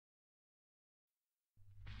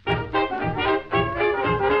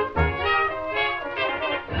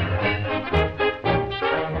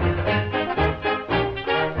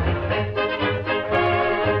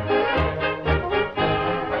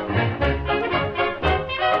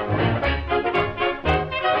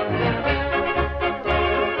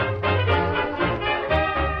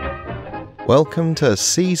Welcome to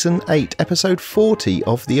Season 8, Episode 40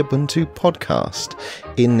 of the Ubuntu podcast.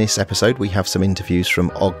 In this episode, we have some interviews from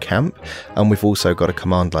OggCamp, and we've also got a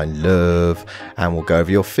command line love, and we'll go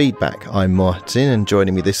over your feedback. I'm Martin, and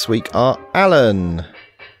joining me this week are Alan.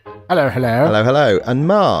 Hello, hello. Hello, hello. And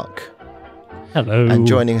Mark. Hello. And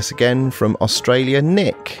joining us again from Australia,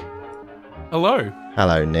 Nick. Hello.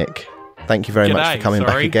 Hello, Nick. Thank you very much for coming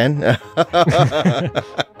back again.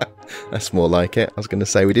 That's more like it. I was going to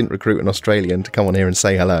say we didn't recruit an Australian to come on here and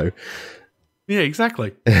say hello. Yeah,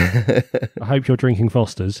 exactly. I hope you're drinking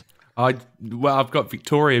Foster's. I've got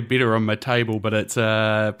Victoria Bitter on my table, but it's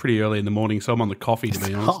pretty early in the morning, so I'm on the coffee, to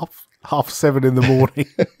be honest. Half 7 in the morning.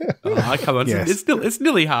 Come on. Yes. It's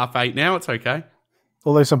nearly 8:30 now. It's okay.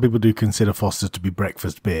 Although some people do consider Foster's to be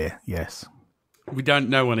breakfast beer, yes.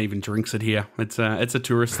 No one even drinks it here. It's a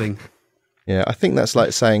tourist thing. Yeah, I think that's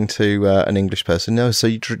like saying to an English person, no, so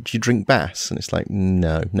you drink Bass? And it's like,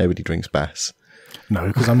 no, nobody drinks Bass. No,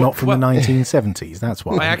 because I'm not from the 1970s, that's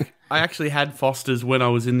why. I actually had Foster's when I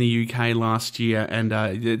was in the UK last year, and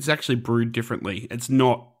it's actually brewed differently. It's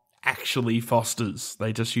not actually Foster's.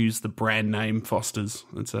 They just use the brand name Foster's.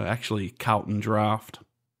 It's actually Carlton Draft.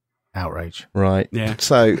 Outrage. Right. Yeah.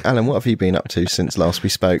 So, Alan, what have you been up to since last we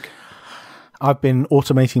spoke? I've been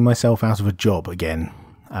automating myself out of a job again.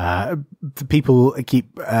 People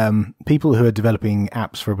who are developing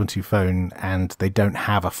apps for Ubuntu phone and they don't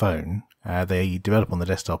have a phone. They develop on the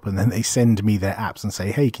desktop and then they send me their apps and say,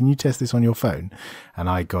 hey, can you test this on your phone? And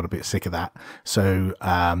I got a bit sick of that. So,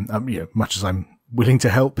 much as I'm willing to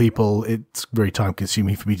help people, it's very time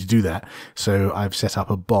consuming for me to do that. So I've set up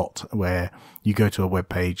a bot where you go to a web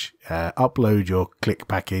page, upload your click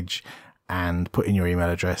package and put in your email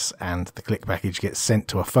address, and the click package gets sent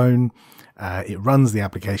to a phone. It runs the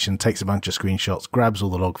application, takes a bunch of screenshots, grabs all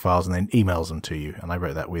the log files, and then emails them to you. And I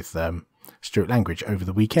wrote that with Stuart Language over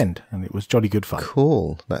the weekend, and it was jolly good fun.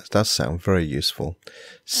 Cool. That does sound very useful.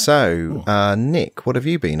 So, Nick, what have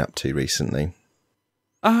you been up to recently?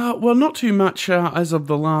 Well, not too much as of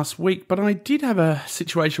the last week, but I did have a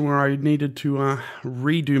situation where I needed to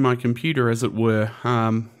redo my computer, as it were.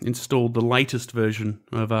 Installed the latest version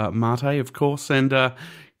of Mate, of course, and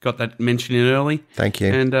got that mentioned in early. Thank you.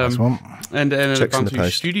 And an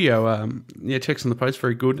Ubuntu Studio. Checks in the post,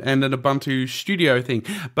 very good. And an Ubuntu Studio thing.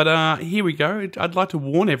 But here we go. I'd like to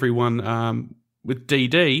warn everyone with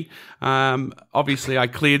DD. Obviously, I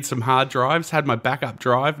cleared some hard drives, had my backup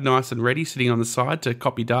drive nice and ready, sitting on the side to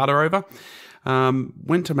copy data over.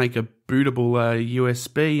 Went to make a bootable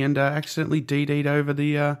USB and accidentally DD'd over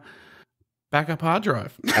the backup hard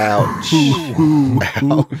drive. Ouch.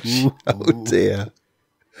 Ouch. Oh, dear.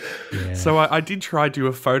 Yeah. So I did try to do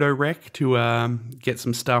a photo rec to get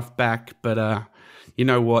some stuff back, but you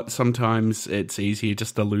know what? Sometimes it's easier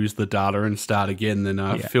just to lose the data and start again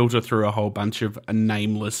than filter through a whole bunch of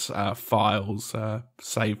nameless files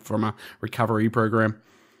saved from a recovery program.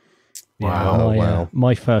 Wow.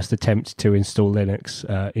 My first attempt to install Linux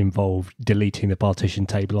involved deleting the partition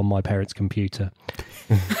table on my parents' computer.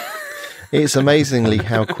 It's amazingly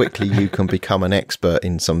how quickly you can become an expert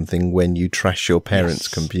in something when you trash your parents'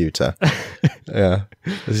 computer. Yeah,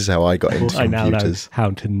 this is how I got into computers. I now know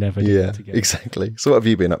how to never do that again. Exactly. So what have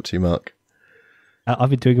you been up to, Mark? I've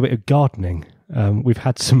been doing a bit of gardening. We've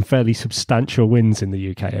had some fairly substantial wins in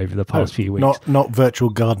the UK over the past few weeks. Not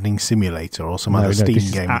Virtual Gardening Simulator or some other Steam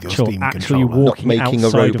game with your Steam controller. Not making a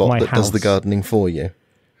robot that does the gardening for you.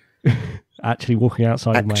 Actually walking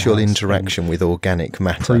outside of my house. Actual interaction with organic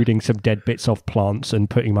matter. Pruding some dead bits off plants and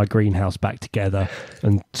putting my greenhouse back together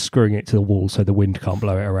and screwing it to the wall so the wind can't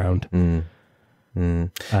blow it around.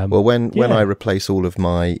 Well, when I replace all of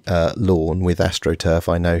my lawn with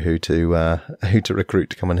AstroTurf, I know who to recruit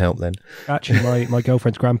to come and help then. Actually, my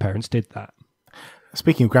girlfriend's grandparents did that.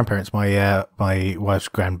 Speaking of grandparents, my wife's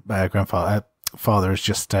grandfather has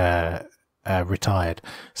just retired,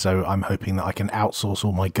 so I'm hoping that I can outsource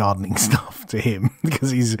all my gardening stuff to him because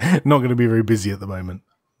he's not going to be very busy at the moment.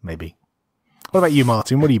 Maybe. What about you,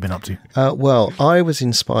 Martin? What have you been up to? Well, I was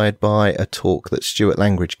inspired by a talk that Stuart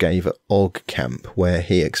Language gave at OggCamp, where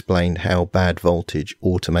he explained how Bad Voltage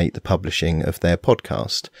automate the publishing of their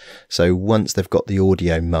podcast. So once they've got the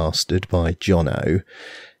audio mastered by Jono,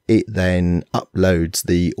 it then uploads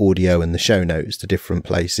the audio and the show notes to different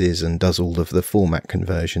places and does all of the format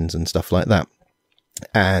conversions and stuff like that.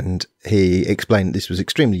 And he explained this was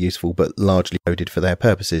extremely useful, but largely coded for their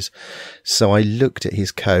purposes. So I looked at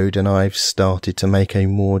his code and I've started to make a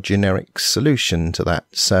more generic solution to that.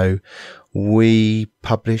 So we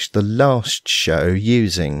published the last show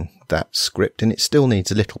using that script, and it still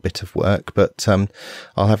needs a little bit of work, but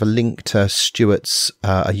I'll have a link to Stuart's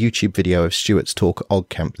a YouTube video of Stuart's talk at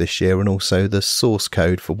OggCamp this year, and also the source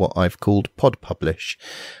code for what I've called Pod Publish.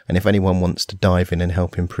 And if anyone wants to dive in and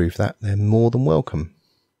help improve that, they're more than welcome.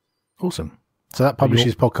 Awesome. So that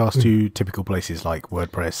publishes podcasts to typical places like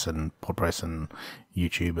WordPress and Podpress and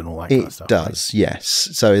YouTube and all that kind of stuff. It does, right? Yes.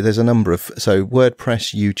 So there's a number of,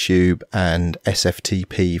 WordPress, YouTube and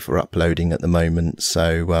SFTP for uploading at the moment.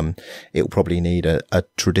 So it'll probably need a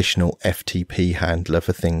traditional FTP handler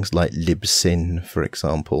for things like libsyn, for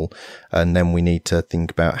example. And then we need to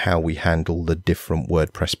think about how we handle the different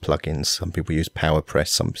WordPress plugins. Some people use PowerPress,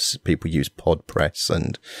 some people use PodPress,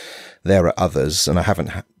 and there are others. And I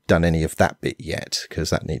haven't done any of that bit yet because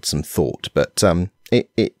that needs some thought, but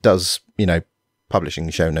it does, publishing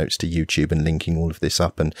show notes to YouTube and linking all of this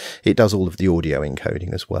up, and it does all of the audio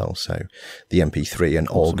encoding as well, so the MP3 and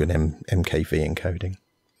OGG and MKV encoding.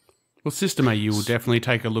 Well, System AU will definitely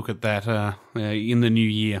take a look at that in the new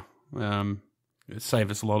year.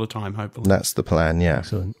 Save us a lot of time, hopefully. That's the plan, yeah.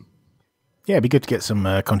 Excellent. Yeah, it'd be good to get some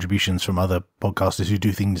contributions from other podcasters who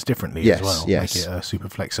do things differently as well. Yes. Make it a super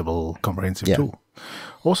flexible, comprehensive tool.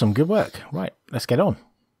 Awesome, good work. Right, let's get on.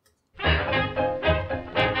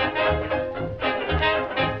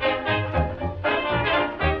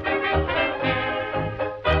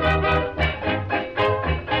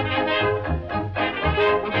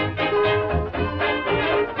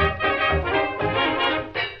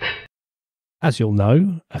 As you'll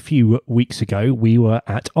know, a few weeks ago, we were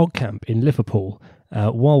at OggCamp in Liverpool.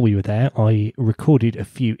 While we were there, I recorded a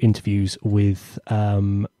few interviews with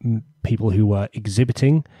people who were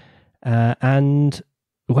exhibiting, and,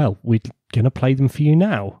 well, we're going to play them for you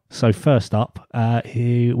now. So first up,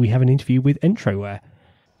 here we have an interview with Entroware.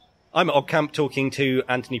 I'm at OggCamp talking to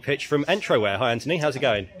Anthony Pitch from Entroware. Hi, Anthony. How's it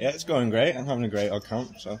going? Yeah, it's going great. I'm having a great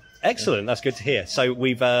OggCamp. So excellent. That's good to hear. So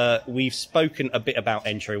we've spoken a bit about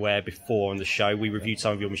Entroware before on the show. We reviewed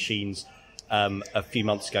some of your machines a few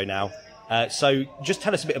months ago now. So just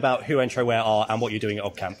tell us a bit about who Entroware are and what you're doing at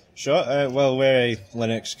OggCamp. Sure. Well, we're a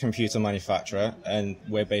Linux computer manufacturer, and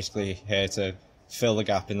we're basically here to fill the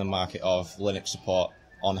gap in the market of Linux support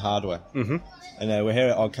on hardware. Mm-hmm. And we're here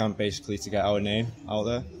at OggCamp basically to get our name out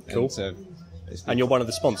there. Cool. And you're one of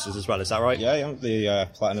the sponsors as well, is that right? Yeah, I'm the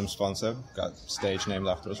platinum sponsor. Got a stage named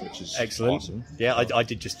after us, which is excellent. Awesome. Yeah, I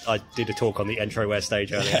did a talk on the Entroware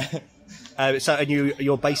stage earlier. And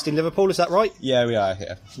you're based in Liverpool, is that right? Yeah, we are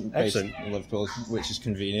here. Excellent. Based in Liverpool, which is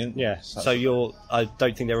convenient. Yeah. So I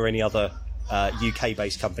don't think there are any other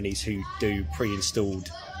UK-based companies who do pre-installed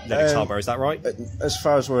Linux hardware, is that right? As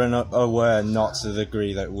far as we're aware, not to the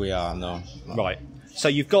degree that we are, no. Right. So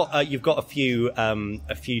you've got a few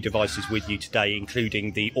devices with you today,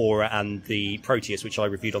 including the Aura and the Proteus, which I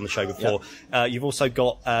reviewed on the show before. Yep. You've also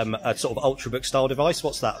got a sort of Ultrabook style device.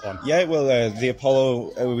 What's that one? Yeah, well, the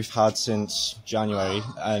Apollo we've had since January,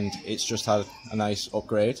 and it's just had a nice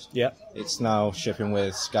upgrade. Yeah. It's now shipping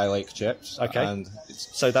with Skylake chips. Okay. And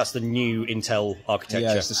so that's the new Intel architecture.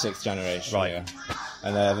 Yeah, it's the 6th generation. Right. Yeah.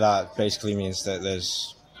 And that basically means that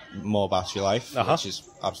there's more battery life, which is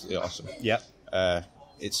absolutely awesome. Yeah.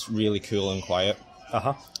 It's really cool and quiet.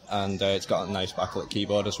 And it's got a nice backlit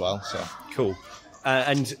keyboard as well. So cool.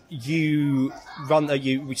 And you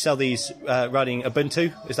we sell these running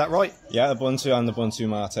Ubuntu, is that right? Yeah, Ubuntu and Ubuntu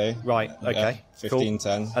Mate. Right. Okay. Yeah,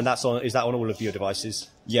 1510. Cool. And is that on all of your devices?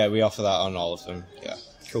 Yeah, we offer that on all of them. Yeah.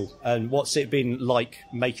 Cool. And what's it been like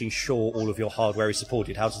making sure all of your hardware is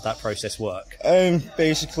supported? How does that process work?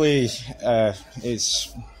 Basically,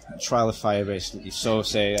 it's trial of fire, basically. So,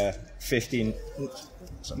 say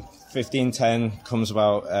 1510 comes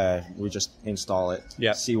about, we just install it,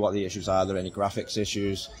 see what the issues are. Are there any graphics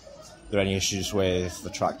issues? Are there any issues with the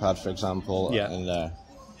trackpad, for example? Yeah. And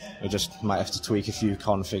we just might have to tweak a few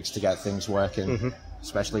configs to get things working,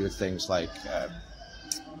 especially with things like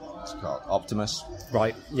what's it called? Optimus.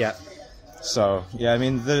 Right, yeah. So, yeah, I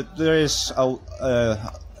mean, there is a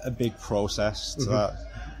big process to that.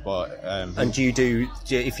 But and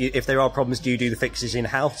if there are problems, do you do the fixes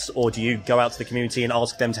in-house, or do you go out to the community and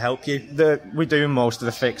ask them to help you? We do most of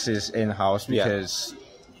the fixes in-house because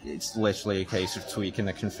it's literally a case of tweaking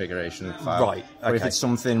the configuration file. Right, okay. But if it's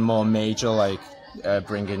something more major, like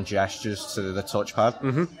bringing gestures to the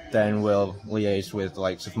touchpad, then we'll liaise with the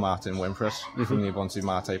likes of Martin Wimpress from the Ubuntu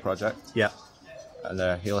Mate project. Yeah.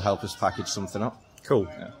 And he'll help us package something up. Cool.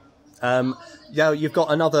 Yeah. You've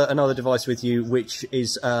got another device with you, which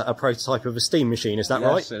is a prototype of a Steam machine. Is that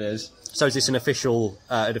right? Yes, it is. So is this an official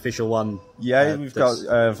one? Yeah, we've got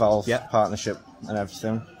a Valve partnership and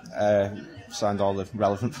everything. signed all the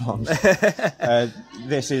relevant forms.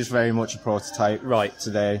 This is very much a prototype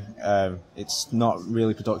today. It's not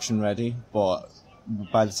really production ready, but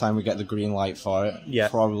by the time we get the green light for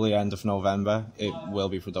it, probably end of November, it will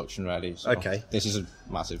be production ready. So this is a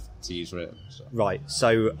massive tease, really. So. Right.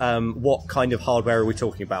 So what kind of hardware are we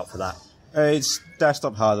talking about for that? It's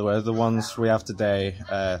desktop hardware. The ones we have today,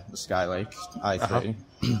 the Skylake i3.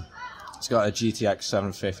 It's got a GTX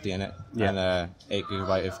 750 in it and 8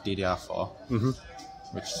 GB of DDR4,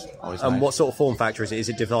 which is always nice. And what sort of form factor is it? Is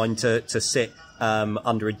it designed to sit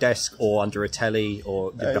under a desk or under a telly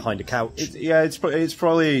or behind a couch? It's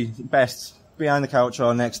probably best behind the couch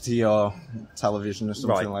or next to your television or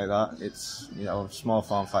something like that. It's small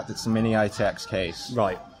form factor. It's a mini ITX case.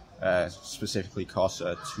 Right. Specifically costs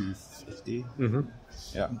 $250.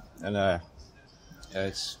 Yeah, and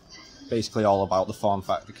it's basically all about the form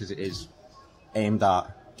factor because it is aimed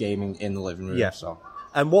at gaming in the living room. Yeah. So.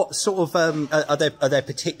 And what sort of are there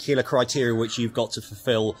particular criteria which you've got to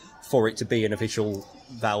fulfil for it to be an official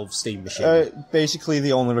Valve Steam machine? Basically,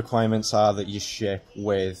 the only requirements are that you ship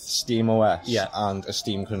with SteamOS and a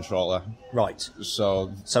Steam controller. Right.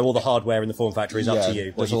 So all the hardware in the form factor is up to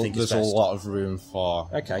you. What you think is best. There's a lot of room for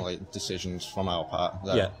decisions from our part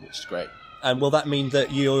there, which is great. And will that mean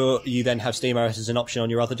that you then have SteamOS as an option on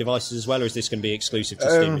your other devices as well, or is this going to be exclusive to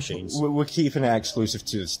Steam machines? We're keeping it exclusive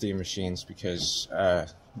to the Steam machines because,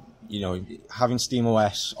 having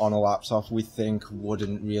SteamOS on a laptop we think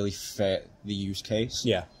wouldn't really fit the use case.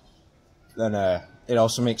 Yeah. Then it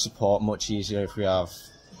also makes support much easier if we have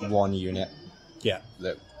one unit. Yeah.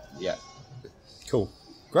 Yeah. Cool.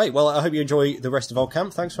 Great. Well, I hope you enjoy the rest of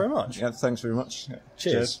OggCamp. Thanks very much. Yeah, thanks very much.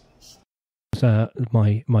 Cheers.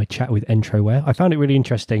 My chat with Entroware. I found it really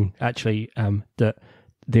interesting, actually, that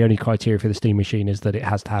the only criteria for the Steam machine is that it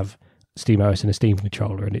has to have SteamOS and a Steam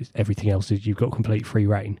controller, and everything else is you've got complete free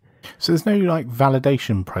reign. So there's no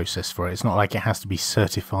validation process for it. It's not like it has to be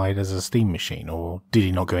certified as a Steam machine, or did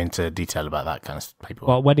he not go into detail about that kind of paperwork?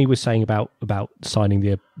 Well, when he was saying about signing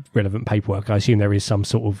the relevant paperwork, I assume there is some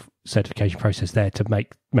sort of certification process there to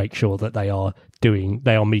make sure that they are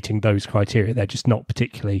meeting those criteria. They're just not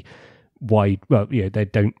particularly wide. Well, they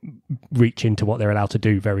don't reach into what they're allowed to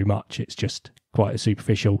do very much. It's just quite a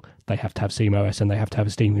superficial. They have to have SteamOS and they have to have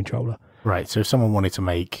a Steam controller. Right. So if someone wanted to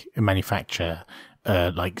manufacture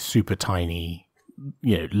super tiny,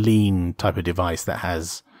 lean type of device that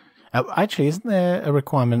has, actually, isn't there a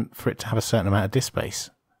requirement for it to have a certain amount of disk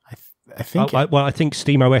space? I think. I think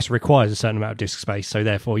SteamOS requires a certain amount of disk space. So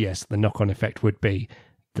therefore, yes, the knock-on effect would be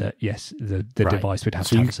that yes, the device would have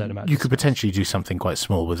to have a certain amount. You could potentially do something quite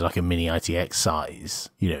small with like a mini ITX size,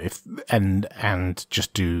 and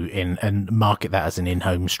just do and market that as an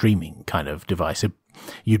in-home streaming kind of device.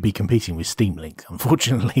 You'd be competing with Steam Link,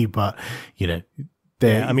 unfortunately, but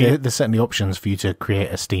there's certainly options for you to create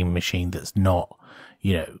a Steam machine that's not,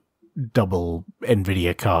 double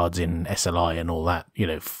NVIDIA cards in SLI and all that,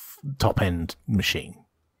 top end machine.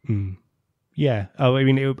 Mm. Yeah. Oh, I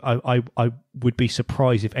mean, I would be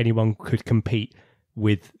surprised if anyone could compete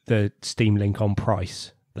with the Steam Link on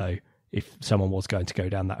price, though. If someone was going to go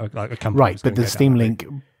down that, like a company, right? But the Steam Link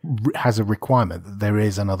has a requirement that there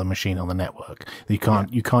is another machine on the network. You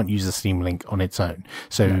can't use the Steam Link on its own.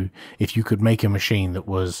 So if you could make a machine that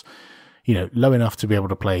was, low enough to be able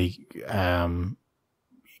to play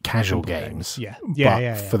casual games,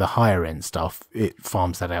 but for the higher end stuff, it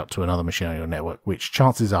farms that out to another machine on your network. Which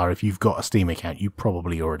chances are, if you've got a Steam account, you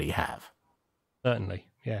probably already have. Certainly,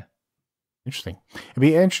 yeah. Interesting. It'd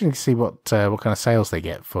be interesting to see what kind of sales they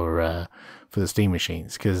get for the Steam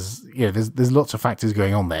machines, because there's lots of factors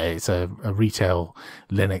going on there. It's a retail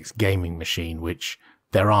Linux gaming machine, which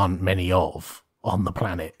there aren't many of on the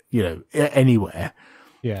planet, anywhere.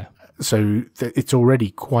 Yeah. So it's already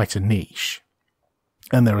quite a niche,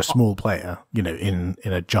 and they're a small player, in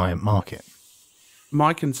a giant market.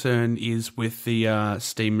 My concern is with the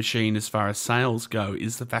Steam machine, as far as sales go,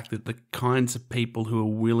 is the fact that the kinds of people who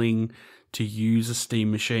are willing to use a Steam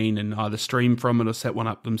machine and either stream from it or set one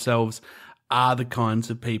up themselves are the kinds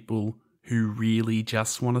of people who really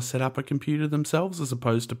just want to set up a computer themselves as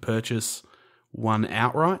opposed to purchase one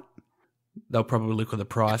outright. They'll probably look at the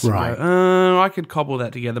price and go, I could cobble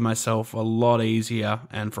that together myself a lot easier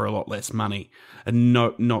and for a lot less money. And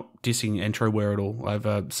not dissing Entroware at all.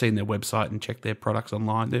 I've seen their website and checked their products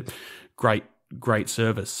online. They're great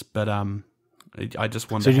service. But I just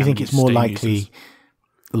wonder. So do you think it's more likely,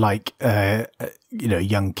 like a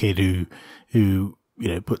young kid who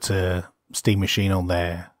puts a Steam machine on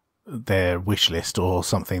their wish list or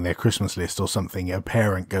something, their Christmas list or something, a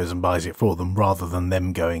parent goes and buys it for them rather than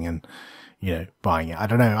them going and buying it. I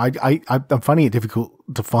don't know. I'm finding it difficult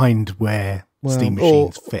to find where Steam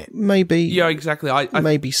machines fit. Maybe, yeah, exactly.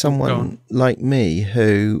 Maybe someone like me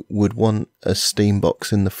who would want a Steam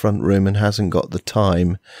box in the front room and hasn't got the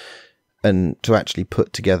time and to actually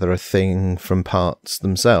put together a thing from parts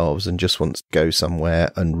themselves and just wants to go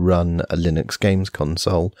somewhere and run a Linux games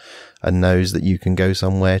console and knows that you can go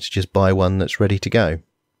somewhere to just buy one that's ready to go.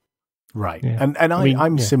 Right. Yeah. And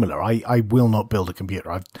I'm similar. I will not build a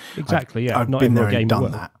computer. I've been there and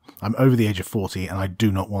done that. I'm over the age of 40 and I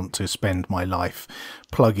do not want to spend my life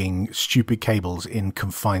plugging stupid cables in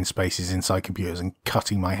confined spaces inside computers and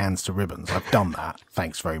cutting my hands to ribbons. I've done that.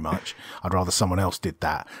 Thanks very much. I'd rather someone else did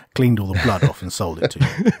that, cleaned all the blood off and sold it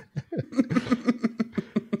to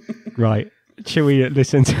you. Right. Shall we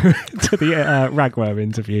listen to the Ragworm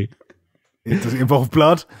interview? Does it involve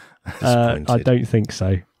blood? I don't think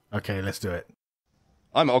so. Okay, let's do it.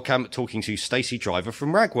 I'm at OggCamp talking to Stacey Driver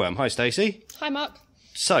from Ragworm. Hi, Stacey. Hi, Mark.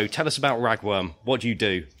 So, tell us about Ragworm. What do you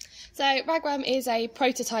do? So, Ragworm is a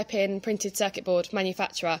prototyping printed circuit board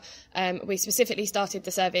manufacturer. We specifically started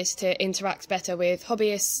the service to interact better with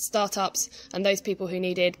hobbyists, startups, and those people who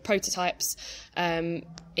needed prototypes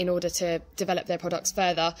in order to develop their products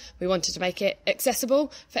further. We wanted to make it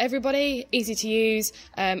accessible for everybody, easy to use,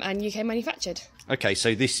 and UK manufactured. Okay,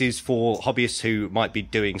 so this is for hobbyists who might be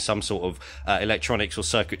doing some sort of electronics or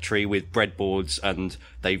circuitry with breadboards, and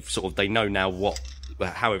they know now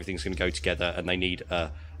how everything's going to go together, and they need an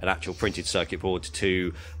actual printed circuit board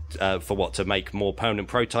to make more permanent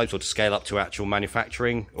prototypes or to scale up to actual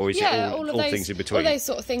manufacturing, or is it all things in between? All those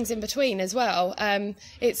sort of things in between as well.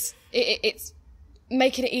 It's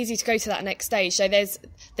making it easy to go to that next stage. So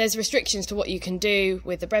there's restrictions to what you can do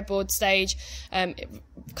with the breadboard stage. It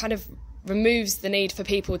kind of removes the need for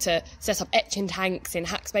people to set up etching tanks in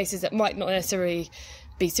hack spaces that might not necessarily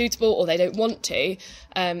be suitable or they don't want to.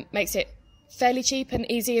 Makes it fairly cheap and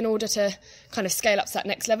easy in order to kind of scale up to that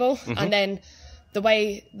next level. Mm-hmm. And then the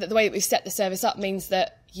way that we've set the service up means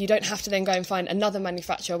that you don't have to then go and find another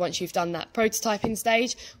manufacturer once you've done that prototyping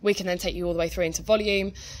stage. We can then take you all the way through into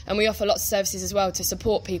volume. And we offer lots of services as well to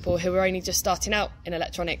support people who are only just starting out in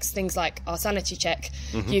electronics, things like our sanity check.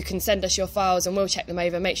 Mm-hmm. You can send us your files and we'll check them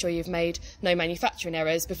over, make sure you've made no manufacturing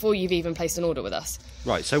errors before you've even placed an order with us.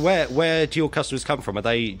 Right, so where do your customers come from? Are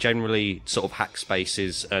they generally sort of hack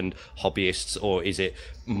spaces and hobbyists, or is it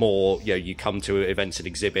more, you come to events and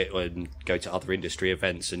exhibit and go to other industry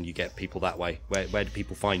events and you get people that way? Where do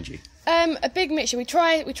people find you? A big mixture. We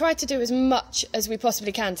try to do as much as we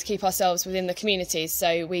possibly can to keep ourselves within the communities.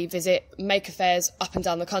 So we visit maker fairs up and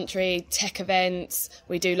down the country, tech events.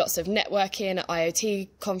 We do lots of networking at IoT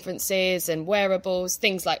conferences and wearables,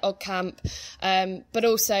 things like OggCamp. But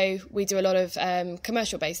also we do a lot of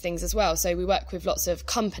commercial-based things as well. So we work with lots of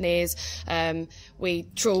companies. We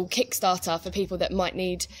trawl Kickstarter for people that might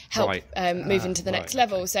need help moving to the next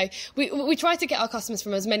level. So we try to get our customers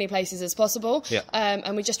from as many places as possible. Yeah.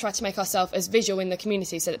 And we just try to make ourselves as visual in the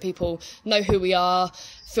community so that people know who we are,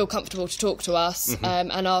 feel comfortable to talk to us,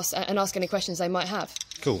 mm-hmm. and ask any questions they might have.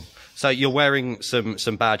 Cool. So you're wearing some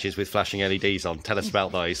badges with flashing LEDs on. Tell us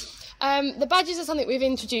about those. The badges are something we've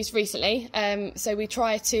introduced recently. So we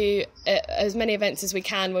try to, as many events as we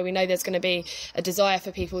can where we know there's going to be a desire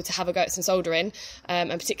for people to have a go at some soldering, and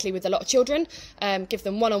particularly with a lot of children, give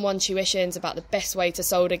them one-on-one tuitions about the best way to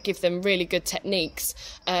solder, give them really good techniques,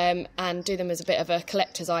 and do them as a bit of a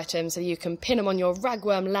collector's item so you can pin them on your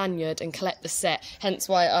Ragworm lanyard and collect the set, hence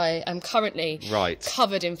why I am currently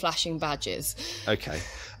covered in flashing badges. Okay.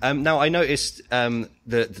 Now, I noticed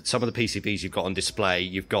that some of the PCBs you've got on display,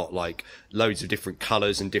 you've got like loads of different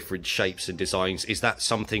colours and different shapes and designs. Is that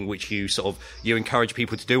something which you encourage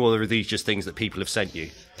people to do, or are these just things that people have sent you?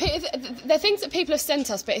 They're things that people have sent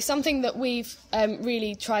us, but it's something that we've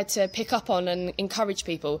really tried to pick up on and encourage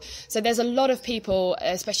people. So there's a lot of people,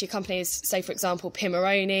 especially companies, say for example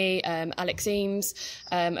Pimoroni, Alex Eames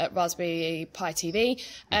at Raspberry Pi TV.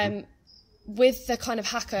 With the kind of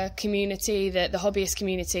hacker community, the hobbyist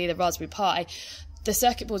community, the Raspberry Pi, the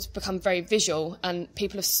circuit boards become very visual and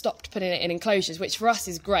people have stopped putting it in enclosures, which for us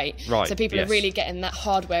is great. Right, so people are really getting that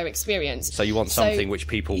hardware experience. So you want something which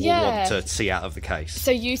people will want to see out of the case.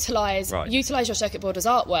 So utilise your circuit board as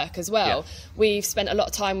artwork as well. Yeah. We've spent a lot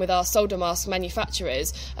of time with our solder mask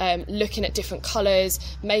manufacturers looking at different colours,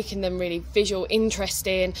 making them really visual,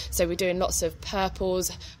 interesting. So we're doing lots of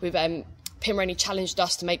purples. We've Pimoroni challenged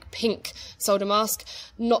us to make pink solder mask.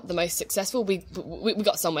 Not the most successful. We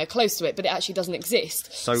got somewhere close to it, but it actually doesn't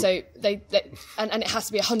exist. So they and it has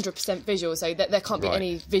to be 100% visual, so that there can't be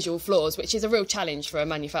any visual flaws, which is a real challenge for a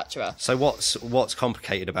manufacturer. So what's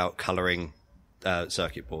complicated about colouring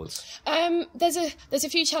circuit boards? There's a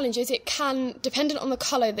few challenges. It can, dependent on the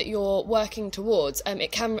colour that you're working towards,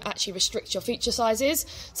 it can actually restrict your feature sizes.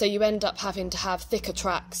 So you end up having to have thicker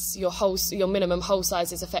tracks. Your minimum hole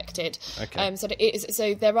size is affected. Okay. So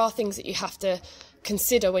there are things that you have to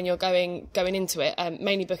consider when you're going into it,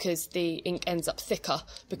 mainly because the ink ends up thicker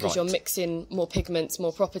because you're mixing more pigments,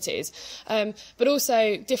 more properties, but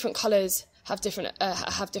also different colours have different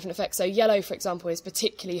effects. So yellow, for example, is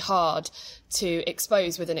particularly hard to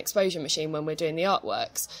expose with an exposure machine when we're doing the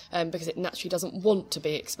artworks, because it naturally doesn't want to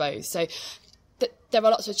be exposed. So there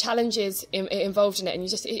are lots of challenges involved in it, and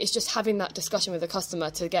it's just having that discussion with the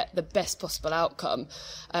customer to get the best possible outcome.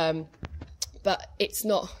 But it's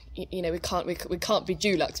not, we can't be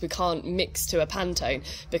Dulux, we can't mix to a Pantone,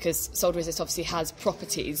 because Solder Resist obviously has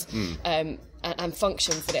properties and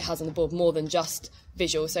functions that it has on the board more than just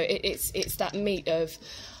visual. So it's that meat of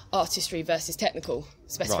artistry versus technical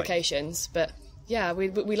specifications. Right. But yeah,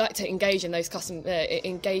 we like to engage in those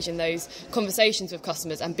conversations with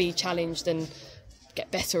customers and be challenged and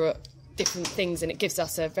get better at different things, and it gives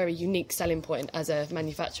us a very unique selling point as a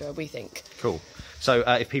manufacturer, we think. Cool. So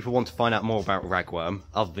if people want to find out more about Ragworm,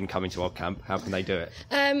 other than coming to OggCamp, how can they do it?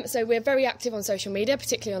 So we're very active on social media,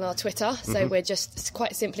 particularly on our Twitter. So we're just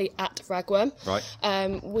quite simply at Ragworm. Right.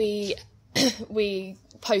 We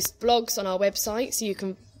post blogs on our website, so you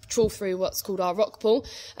can trawl through what's called our rock pool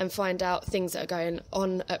and find out things that are going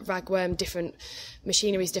on at Ragworm, different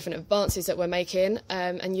machineries, different advances that we're making.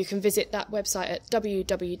 And you can visit that website at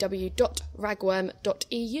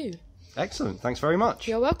www.ragworm.eu. Excellent. Thanks very much.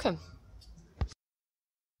 You're welcome.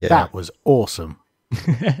 Yeah. That was awesome.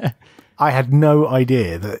 I had no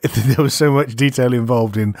idea that there was so much detail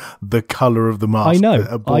involved in the colour of the mask. I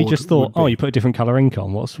know. I just thought, you put a different colour ink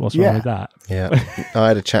on. What's wrong with that? Yeah. I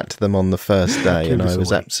had a chat to them on the first day and I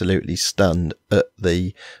was absolutely stunned at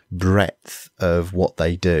the breadth of what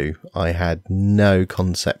they do. I had no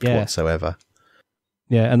concept whatsoever.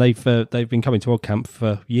 Yeah, and they've been coming to OggCamp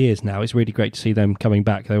for years now. It's really great to see them coming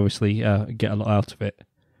back. They obviously get a lot out of it.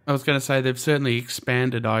 I was going to say they've certainly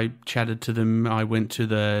expanded. I chatted to them. I went to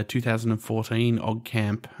the 2014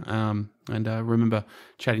 OggCamp, and I remember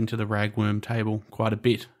chatting to the Ragworm table quite a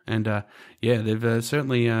bit. And they've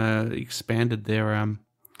certainly expanded their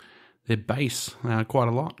base quite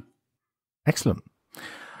a lot. Excellent.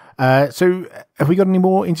 So, have we got any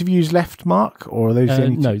more interviews left, Mark? Or are those the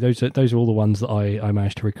only no, those are all the ones that I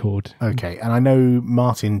managed to record. Okay, and I know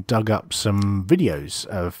Martin dug up some videos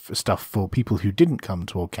of stuff for people who didn't come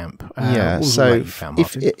to OggCamp. So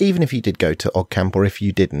even if you did go to OggCamp or if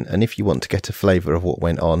you didn't, and if you want to get a flavour of what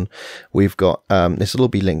went on, we've got, this will all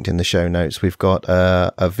be linked in the show notes, we've got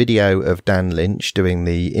a video of Dan Lynch doing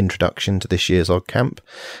the introduction to this year's OggCamp.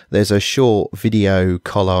 There's a short video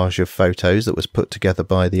collage of photos that was put together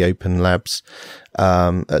by the Open Labs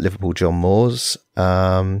at Liverpool John Moores.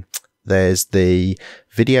 There's the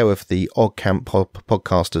video of the OggCamp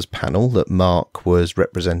podcasters panel that Mark was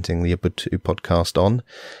representing the Ubuntu podcast on.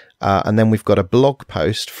 And then we've got a blog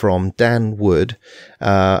post from Dan Wood,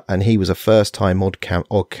 and he was a first-time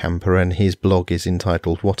OggCamper, and his blog is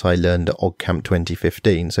entitled What I Learned at OggCamp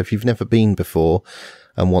 2015. So if you've never been before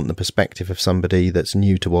and want the perspective of somebody that's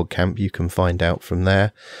new to OggCamp, you can find out from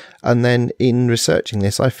there. And then in researching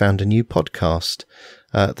this, I found a new podcast,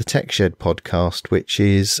 the Tech Shed podcast, which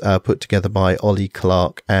is put together by Ollie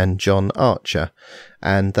Clark and John Archer.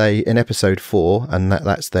 And they, in episode 4, and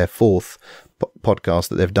that's their fourth podcast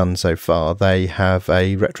that they've done so far, they have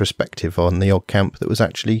a retrospective on the OggCamp that was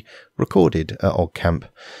actually recorded at OggCamp.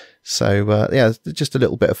 So, just a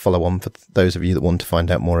little bit of follow-on for those of you that want to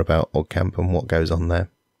find out more about OggCamp and what goes on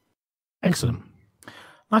there. Excellent.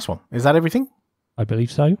 Nice one. Is that everything? I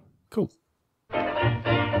believe so. Cool.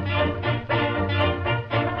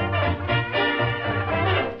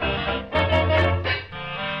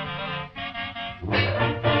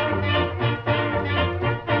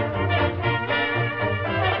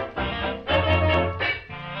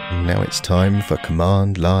 Now it's time for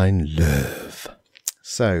Command Line Love.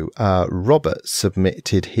 So, Robert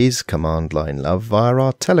submitted his Command Line Love via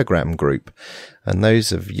our Telegram group. And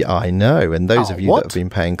those of you, I know, and those of you that have been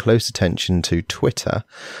paying close attention to Twitter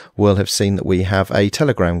will have seen that we have a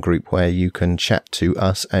Telegram group where you can chat to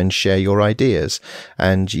us and share your ideas.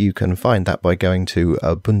 And you can find that by going to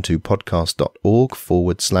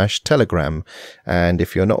ubuntupodcast.org/Telegram. And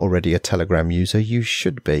if you're not already a Telegram user, you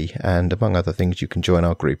should be. And among other things, you can join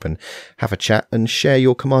our group and have a chat and share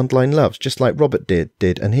your Command Line loves, just like Robert did.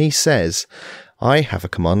 And he says, I have a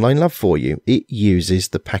command line love for you. It uses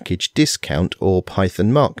the package discount or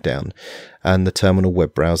Python Markdown and the terminal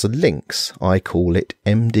web browser links. I call it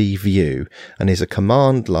MD View and is a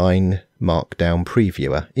command line Markdown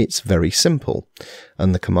Previewer. It's very simple.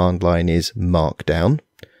 And the command line is markdown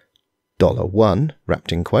 $1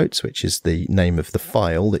 wrapped in quotes, which is the name of the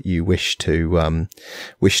file that you wish to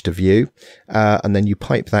view. And then you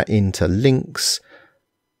pipe that into links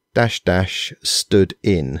 -- stood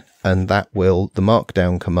in, and the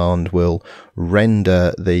markdown command will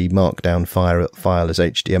render the markdown file as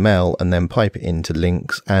HTML and then pipe it into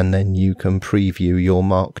links, and then you can preview your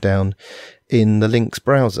markdown in the links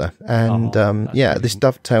browser. And this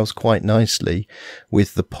dovetails quite nicely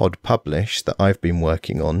with the pod publish that I've been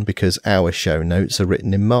working on, because our show notes are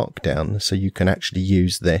written in markdown, so you can actually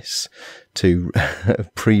use this to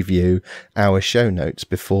preview our show notes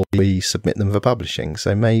before we submit them for publishing.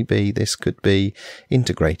 So maybe this could be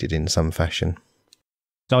integrated in some fashion.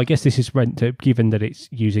 So I guess this is given that it's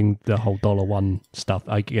using the whole $1 stuff.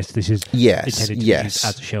 I guess this is intended to use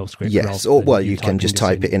as a shell script. Yes, or you can just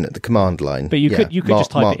type it in at the command line. But you could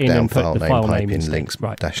just type it in and put the file name in links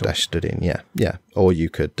 -- stood in. Yeah. Or you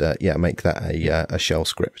could make that a shell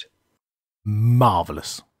script.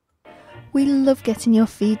 Marvellous. We love getting your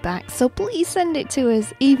feedback, so please send it to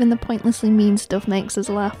us. Even the pointlessly mean stuff makes us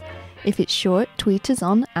laugh. If it's short, tweet us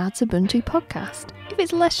on @Ubuntu Podcast. If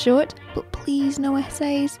it's less short, but please no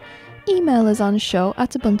essays, email us on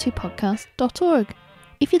show@ubuntupodcast.org.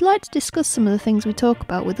 If you'd like to discuss some of the things we talk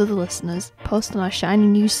about with other listeners, post on our shiny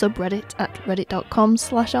new subreddit at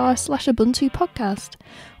reddit.com/r/Ubuntu Podcast.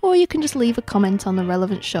 Or you can just leave a comment on the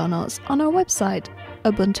relevant show notes on our website,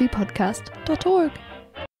 ubuntupodcast.org.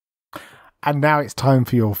 And now it's time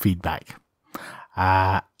for your feedback.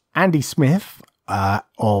 Andy Smith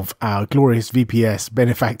of our glorious VPS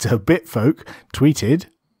benefactor Bitfolk tweeted,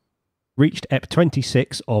 reached Ep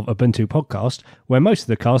 26 of Ubuntu Podcast, where most of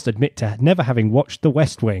the cast admit to never having watched The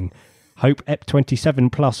West Wing. Hope Ep 27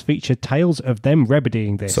 Plus featured tales of them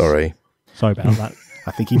remedying this. Sorry about that.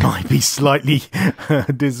 I think he might be slightly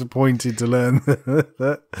disappointed to learn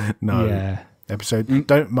that. No. Yeah.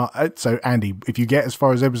 So Andy, if you get as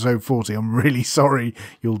far as episode 40, I'm really sorry,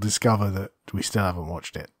 you'll discover that we still haven't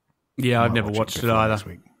watched it. Yeah, I've never watched it either. This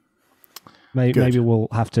week. Maybe we'll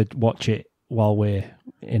have to watch it while we're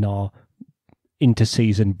in our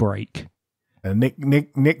inter-season break. Nick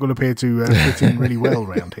will appear to fit in really well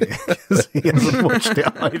around here because he hasn't watched it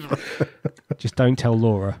either. Just don't tell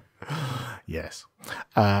Laura. Yes.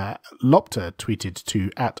 Lopter tweeted to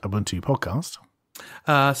 @Ubuntu Podcast.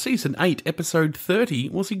 Season 8, episode 30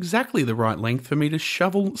 was exactly the right length for me to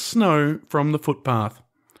shovel snow from the footpath.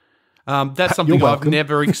 That's something I've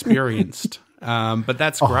never experienced, but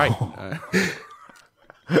that's great.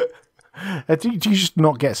 Do you just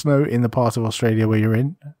not get snow in the part of Australia where you're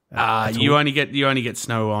in? You only get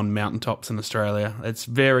snow on mountaintops in Australia. It's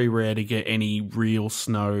very rare to get any real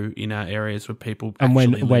snow in our areas where people. And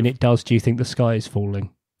when it does, do you think the sky is falling?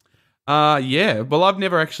 Yeah. Well, I've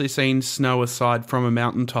never actually seen snow aside from a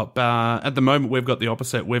mountaintop. At the moment, we've got the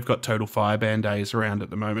opposite. We've got total fireban days around at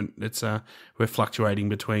the moment. It's we're fluctuating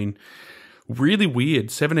between really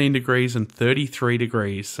weird 17 degrees and 33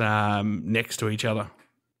 degrees next to each other.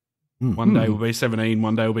 Mm-hmm. One day will be 17,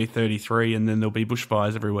 one day will be 33, and then there'll be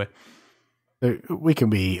bushfires everywhere. So we can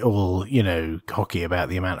be all, cocky about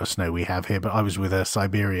the amount of snow we have here, but I was with a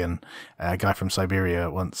Siberian guy from Siberia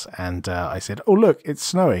once, and I said, "Oh, look, it's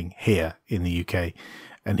snowing here in the UK."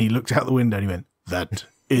 And he looked out the window and he went, "That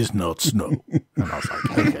is not snow." And I was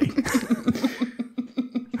like, okay.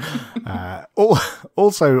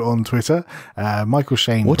 Also on Twitter, Michael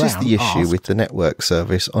Shane What Brown is the issue with the network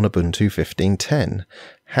service on Ubuntu 15.10?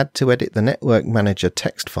 Had to edit the network manager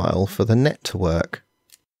text file for the net to work.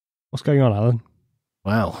 What's going on, Alan?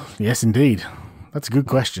 Well, yes, indeed. That's a good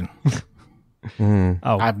question. I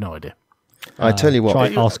have no idea. I tell you what. Try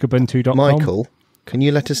askubuntu.com. Michael, can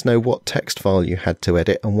you let us know what text file you had to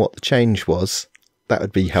edit and what the change was? That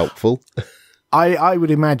would be helpful. I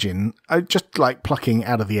would imagine, just like plucking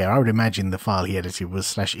out of the air, I would imagine the file he edited was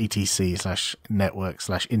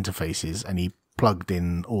 /etc/network/interfaces, and he plugged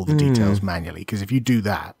in all the details manually. Because if you do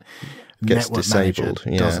that, Network Manager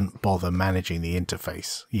doesn't bother managing the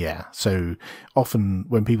interface. Yeah. So often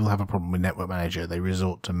when people have a problem with Network Manager, they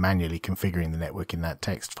resort to manually configuring the network in that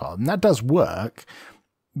text file. And that does work,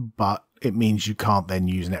 but it means you can't then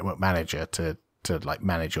use Network Manager to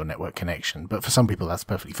manage your network connection. But for some people, that's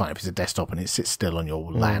perfectly fine. If it's a desktop and it sits still on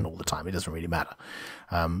your LAN all the time, it doesn't really matter.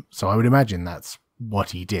 So I would imagine that's what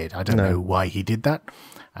he did. I don't know why he did that.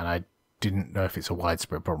 And I didn't know if it's a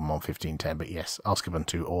widespread problem on 15.10, but yes, ask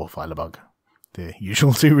Ubuntu or file a bug. The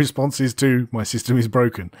usual two responses to my system is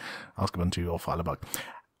broken. Ask Ubuntu or file a bug.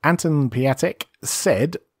 Anton Piatek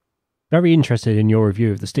said, very interested in your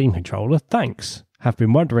review of the Steam controller. Thanks. Have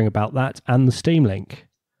been wondering about that and the Steam Link.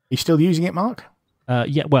 you still using it, Mark?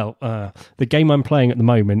 Yeah, well, the game I'm playing at the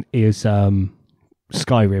moment is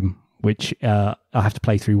Skyrim, which I have to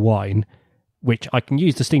play through Wine, which I can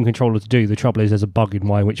use the Steam controller to do. The trouble is there's a bug in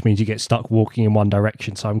Wine, which means you get stuck walking in one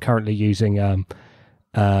direction. So I'm currently using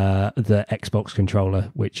the Xbox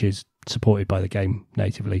controller, which is supported by the game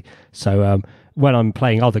natively. So when I'm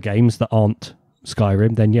playing other games that aren't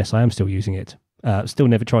Skyrim, then yes, I am still using it. Still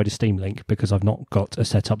never tried a Steam Link because I've not got a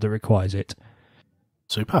setup that requires it.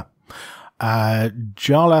 Super.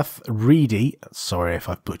 Jarlath Reedy, sorry if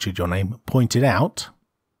I've butchered your name, pointed out...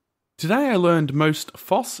 Today I learned most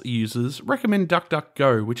FOSS users recommend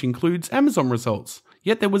DuckDuckGo, which includes Amazon results.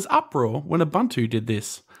 Yet there was uproar when Ubuntu did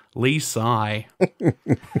this. Lee Sai.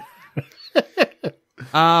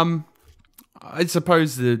 I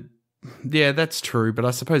suppose yeah, that's true, but I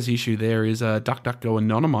suppose the issue there is DuckDuckGo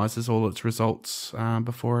anonymizes all its results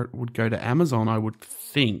before it would go to Amazon, I would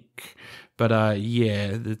think. But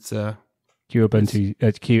yeah, it's... Q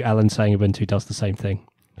Alan saying Ubuntu does the same thing.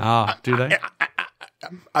 Do they?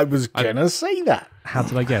 I was gonna say that. How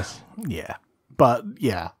did I guess? Yeah, but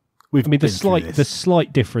yeah, the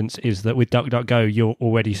slight difference is that with DuckDuckGo you're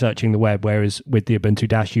already searching the web, whereas with the Ubuntu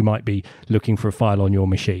Dash you might be looking for a file on your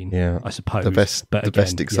machine. Yeah, I suppose. The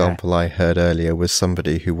best example I heard earlier was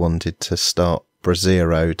somebody who wanted to start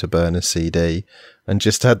Brasero to burn a CD and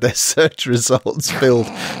just had their search results filled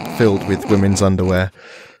with women's underwear.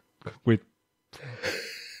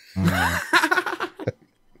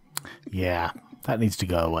 Yeah, that needs to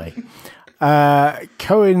go away.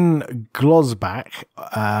 Cohen Glosback,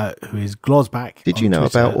 who is Glosback. Did you know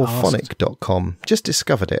about Orphonic.com? Just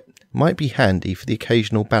discovered it. Might be handy for the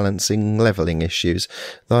occasional balancing leveling issues,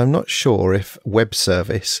 though I'm not sure if web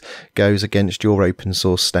service goes against your open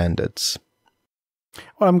source standards.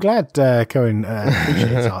 Well, I'm glad Cohen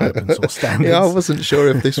appreciates our open source standards. Yeah, I wasn't sure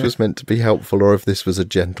if this was meant to be helpful or if this was a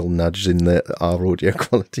gentle nudge in that our audio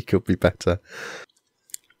quality could be better.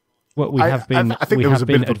 Well, we have been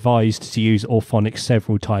advised to use Orphonic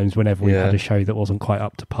several times whenever we had a show that wasn't quite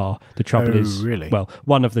up to par. The trouble is, well,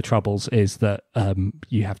 one of the troubles is that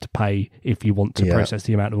you have to pay if you want to process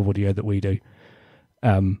the amount of audio that we do.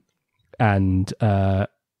 And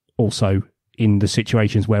also in the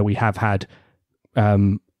situations where we have had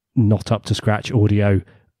not up to scratch audio,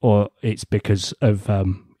 or it's because of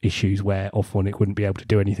issues where Orphonic wouldn't be able to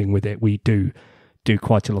do anything with it, we do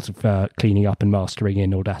quite a lot of cleaning up and mastering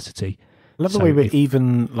in Audacity. I love the way we're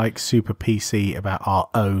even like super PC about our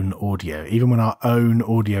own audio. Even when our own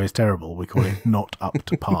audio is terrible, we call it not up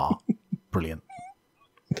to par. Brilliant.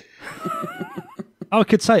 I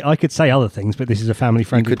could say other things, but this is a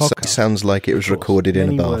family-friendly podcast. It sounds like it was recorded in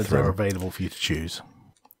a bathroom. Words are available for you to choose.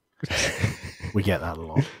 We get that a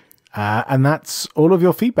lot. And that's all of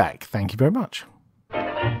your feedback. Thank you very much.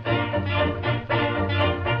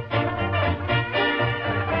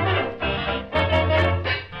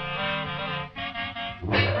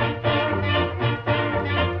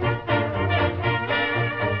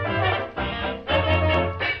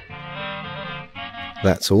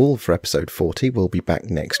 That's all for episode 40. We'll be back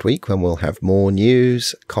next week when we'll have more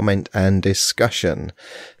news, comment and discussion.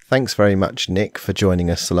 Thanks very much, Nick, for joining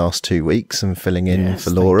us the last 2 weeks and filling in for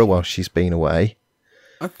Laura while she's been away.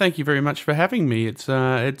 Thank you very much for having me. It's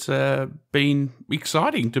been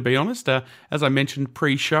exciting, to be honest. As I mentioned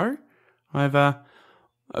pre-show, I've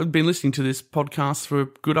been listening to this podcast for a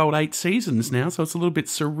good old 8 seasons now, so it's a little bit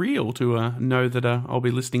surreal to know that I'll be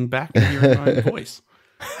listening back and hearing my own voice.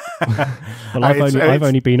 Well, I've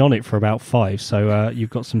only been on it for about 5, so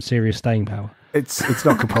you've got some serious staying power. It's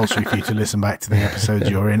not compulsory for you to listen back to the episodes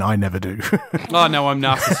you're in. I never do. Oh, no, I'm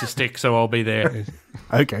narcissistic, so I'll be there.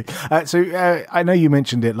 Okay. So I know you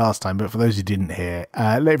mentioned it last time, but for those who didn't hear,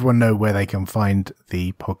 let everyone know where they can find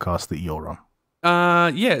the podcast that you're on.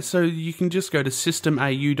 So you can just go to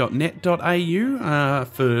systemau.net.au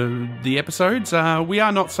for the episodes. We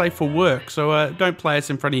are not safe for work, so don't play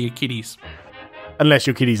us in front of your kiddies. Unless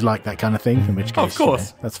your kiddies like that kind of thing, in which case, of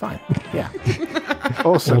course, that's fine. Yeah.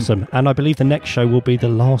 Awesome. And I believe the next show will be the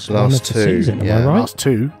last one of the season. Am I right?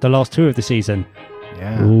 The last two of the season.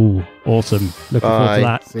 Yeah. Ooh, awesome. Looking forward to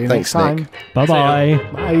that. See you next time. Nick.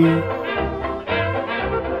 Bye-bye. Bye.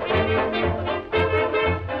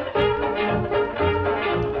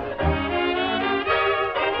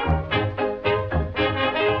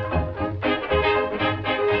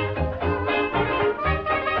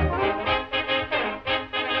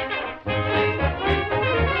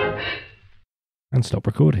 And stop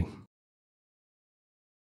recording.